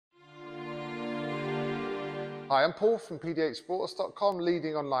Hi, I'm Paul from pdhsports.com,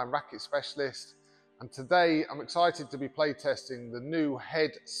 leading online racket specialist. And today I'm excited to be playtesting the new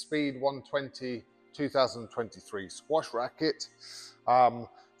Head Speed 120 2023 squash racket.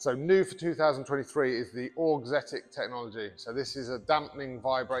 So new for 2023 is the Auxetic technology. So this is a dampening,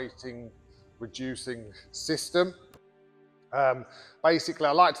 vibrating, reducing system. Basically,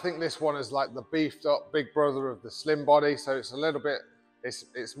 I like to think this one is like the beefed up big brother of the slim body. So it's a little bit,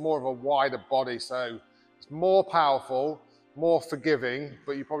 it's more of a wider body. So it's more powerful, more forgiving,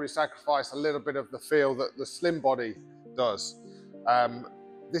 but you probably sacrifice a little bit of the feel that the slim body does.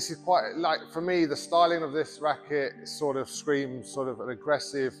 This is quite, like, for me, the styling of this racket sort of screams sort of an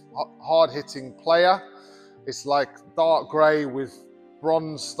aggressive, hard-hitting player. It's like dark grey with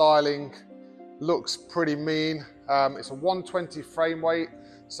bronze styling, looks pretty mean. It's a 120 frame weight,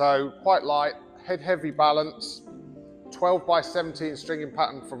 so quite light, head-heavy balance, 12 by 17 stringing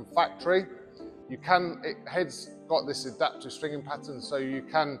pattern from factory. Head's got this adaptive stringing pattern, so you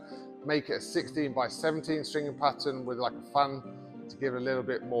can make it a 16 by 17 stringing pattern with like a fan to give a little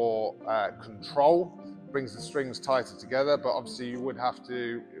bit more control, brings the strings tighter together, but obviously you would have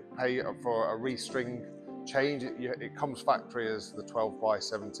to pay for a restring change. It comes factory as the 12 by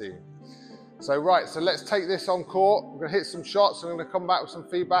 17. So right, so let's take this on court. We're gonna hit some shots and I'm gonna come back with some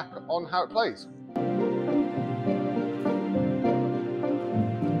feedback on how it plays.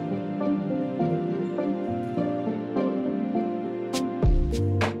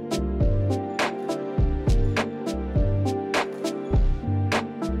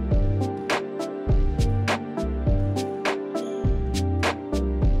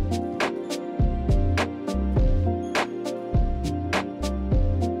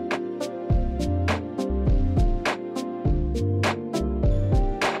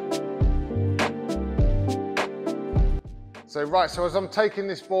 So as I'm taking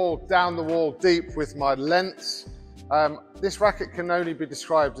this ball down the wall deep with my lengths, this racket can only be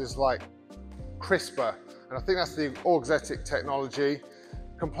described as like crisper. And I think that's the Auxetic technology.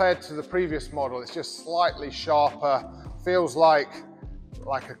 Compared to the previous model, it's just slightly sharper, feels like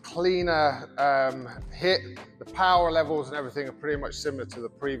a cleaner hit. The power levels and everything are pretty much similar to the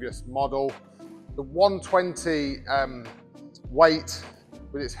previous model. The 120 weight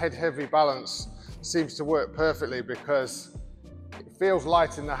with its head-heavy balance seems to work perfectly because it feels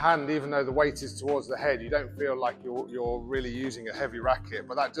light in the hand, even though the weight is towards the head. You don't feel like you're really using a heavy racket,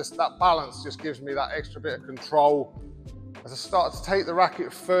 but that balance just gives me that extra bit of control. As I start to take the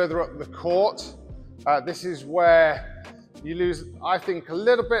racket further up the court, this is where you lose, I think, a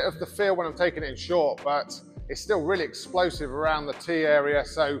little bit of the feel when I'm taking it in short, but it's still really explosive around the tee area.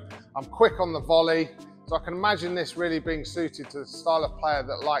 So I'm quick on the volley. So I can imagine this really being suited to the style of player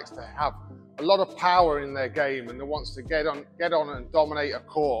that likes to have a lot of power in their game and that wants to get on and dominate a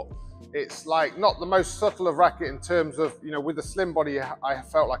court. It's like not the most subtle of racket in terms of, you know, with the slim body, I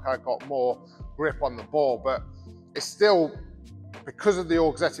felt like I got more grip on the ball, but it's still, because of the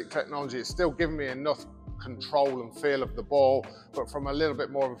Auxetic technology, it's still giving me enough control and feel of the ball, but from a little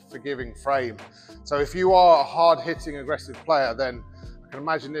bit more of a forgiving frame. So if you are a hard-hitting, aggressive player, then I can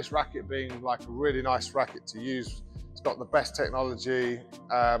imagine this racket being like a really nice racket to use. It's got the best technology,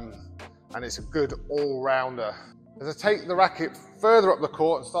 and it's a good all-rounder. As I take the racket further up the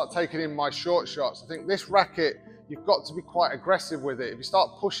court and start taking in my short shots, I think this racket, you've got to be quite aggressive with it. If you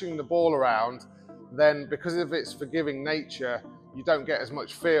start pushing the ball around, then because of its forgiving nature, you don't get as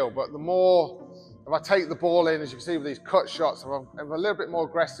much feel. But the more, if I take the ball in, as you can see with these cut shots, if I'm a little bit more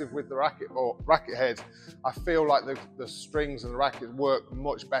aggressive with the racket or racket head, I feel like the strings and the racket work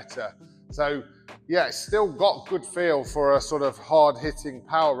much better. So yeah, it's still got good feel for a sort of hard-hitting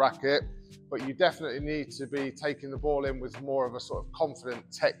power racket, but you definitely need to be taking the ball in with more of a sort of confident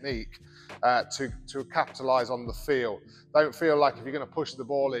technique to capitalize on the feel. Don't feel like if you're going to push the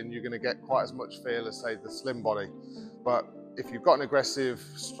ball in, you're going to get quite as much feel as, say, the slim body. But if you've got an aggressive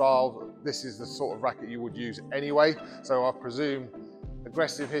style, this is the sort of racket you would use anyway. So I presume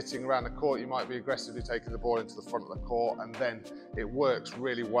aggressive hitting around the court, you might be aggressively taking the ball into the front of the court, and then it works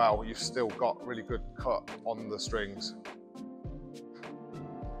really well. You've still got really good cut on the strings.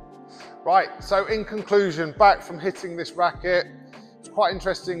 Right, so in conclusion, back from hitting this racket, it's quite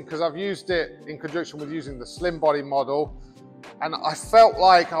interesting because I've used it in conjunction with using the slim body model, and I felt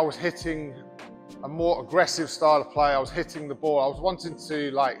like I was hitting a more aggressive style of play. I was hitting the ball, I was wanting to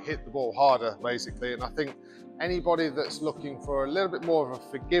like hit the ball harder basically, and I think anybody that's looking for a little bit more of a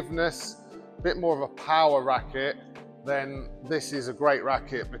forgiveness, a bit more of a power racket, then this is a great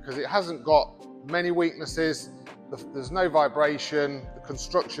racket because it hasn't got many weaknesses. There's no vibration, the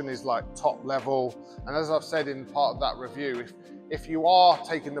construction is like top level, and as I've said in part of that review, if you are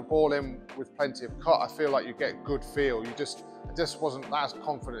taking the ball in with plenty of cut, I feel like you get good feel. I just wasn't as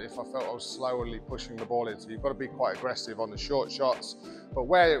confident if I felt I was slowly pushing the ball in. So you've got to be quite aggressive on the short shots. But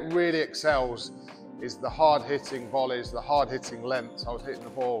where it really excels is the hard hitting volleys, the hard hitting lengths. I was hitting the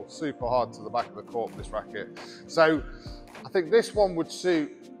ball super hard to the back of the court with this racket. So I think this one would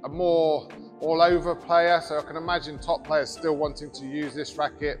suit a more all over player. So I can imagine top players still wanting to use this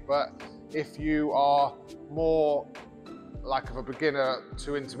racket, but if you are more like of a beginner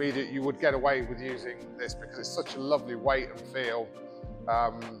to intermediate, you would get away with using this because it's such a lovely weight and feel.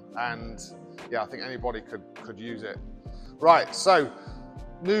 And yeah, I think anybody could use it. Right, so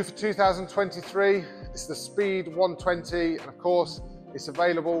new for 2023, it's the Speed 120, and of course, it's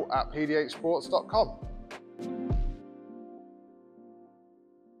available at pdhsports.com.